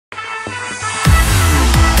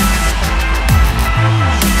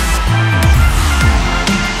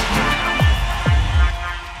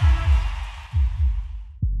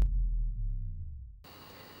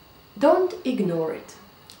ignore it.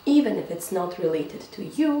 Even if it's not related to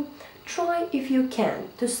you, try if you can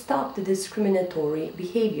to stop the discriminatory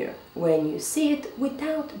behavior when you see it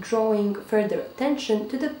without drawing further attention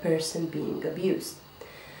to the person being abused.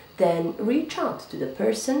 Then reach out to the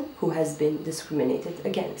person who has been discriminated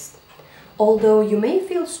against. Although you may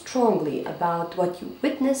feel strongly about what you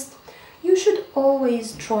witnessed, you should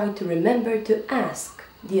always try to remember to ask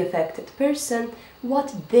the affected person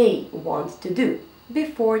what they want to do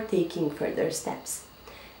before taking further steps,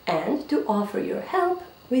 and to offer your help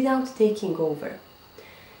without taking over.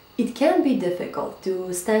 It can be difficult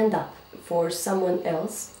to stand up for someone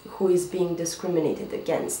else who is being discriminated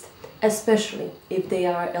against, especially if they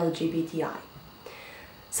are LGBTI.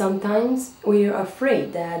 Sometimes we are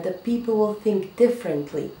afraid that the people will think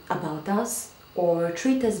differently about us or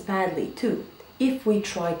treat us badly too if we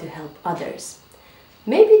try to help others.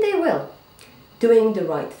 Maybe they will. Doing the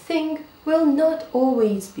right thing will not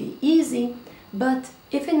always be easy, but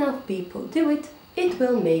if enough people do it, it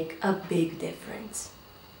will make a big difference.